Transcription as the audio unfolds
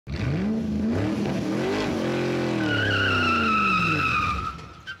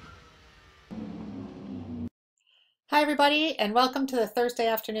Hi, everybody, and welcome to the Thursday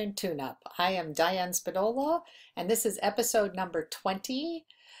afternoon tune-up. I am Diane Spadola, and this is episode number 20.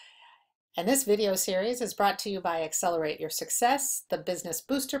 And this video series is brought to you by Accelerate Your Success, the business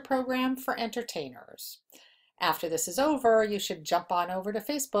booster program for entertainers. After this is over, you should jump on over to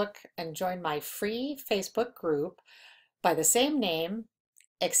Facebook and join my free Facebook group by the same name,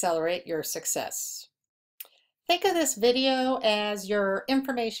 Accelerate Your Success. Think of this video as your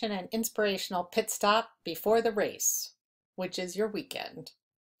information and inspirational pit stop before the race, which is your weekend.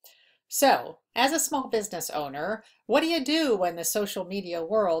 So, as a small business owner, what do you do when the social media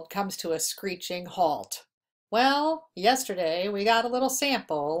world comes to a screeching halt? Well, yesterday we got a little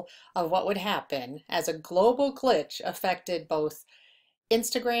sample of what would happen as a global glitch affected both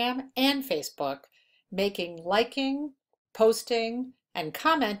Instagram and Facebook, making liking, posting, and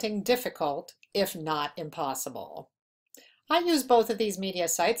commenting difficult, if not impossible. I use both of these media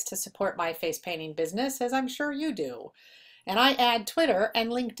sites to support my face painting business, as I'm sure you do. And I add Twitter and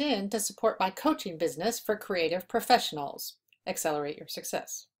LinkedIn to support my coaching business for creative professionals. Accelerate your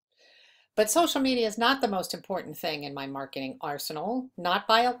success. But social media is not the most important thing in my marketing arsenal, not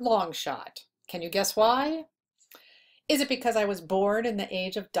by a long shot. Can you guess why? Is it because I was born in the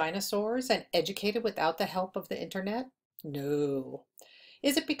age of dinosaurs and educated without the help of the internet? No.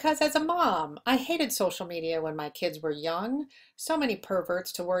 Is it because as a mom, I hated social media when my kids were young? So many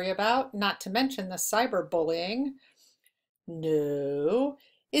perverts to worry about, not to mention the cyberbullying. No.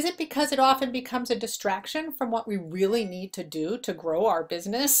 Is it because it often becomes a distraction from what we really need to do to grow our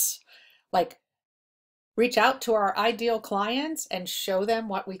business? Like reach out to our ideal clients and show them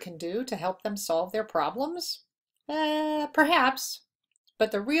what we can do to help them solve their problems? Perhaps.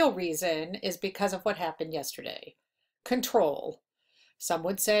 But the real reason is because of what happened yesterday. Control. Some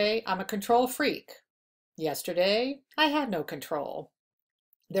would say I'm a control freak. Yesterday, I had no control.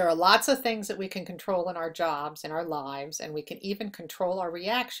 There are lots of things that we can control in our jobs and our lives, and we can even control our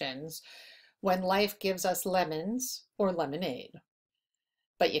reactions when life gives us lemons or lemonade.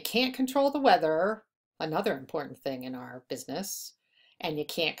 But you can't control the weather, another important thing in our business, and you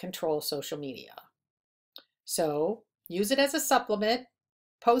can't control social media. So use it as a supplement.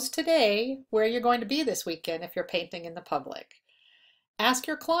 Post today where you're going to be this weekend if you're painting in the public. Ask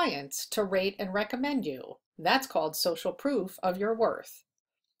your clients to rate and recommend you. That's called social proof of your worth.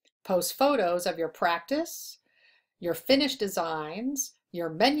 Post photos of your practice, your finished designs, your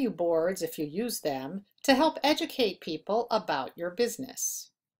menu boards if you use them, to help educate people about your business.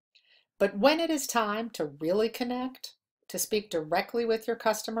 But when it is time to really connect, to speak directly with your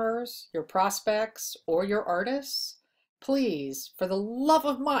customers, your prospects, or your artists, please, for the love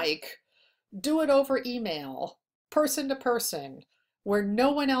of Mike, do it over email, person to person, where no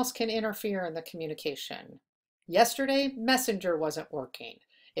one else can interfere in the communication. Yesterday, Messenger wasn't working.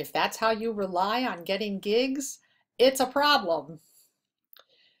 If that's how you rely on getting gigs, it's a problem.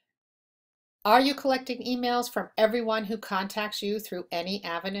 Are you collecting emails from everyone who contacts you through any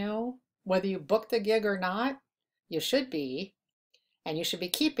avenue? Whether you book the gig or not, you should be, and you should be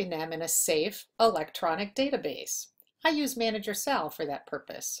keeping them in a safe electronic database. I use Manager Sal for that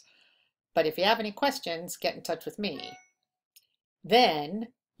purpose. But if you have any questions, get in touch with me. Then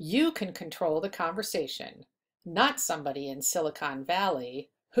you can control the conversation, not somebody in Silicon Valley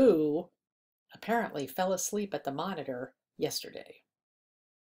who apparently fell asleep at the monitor yesterday.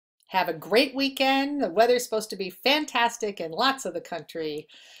 Have a great weekend. The weather's supposed to be fantastic in lots of the country,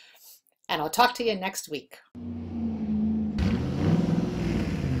 and I'll talk to you next week.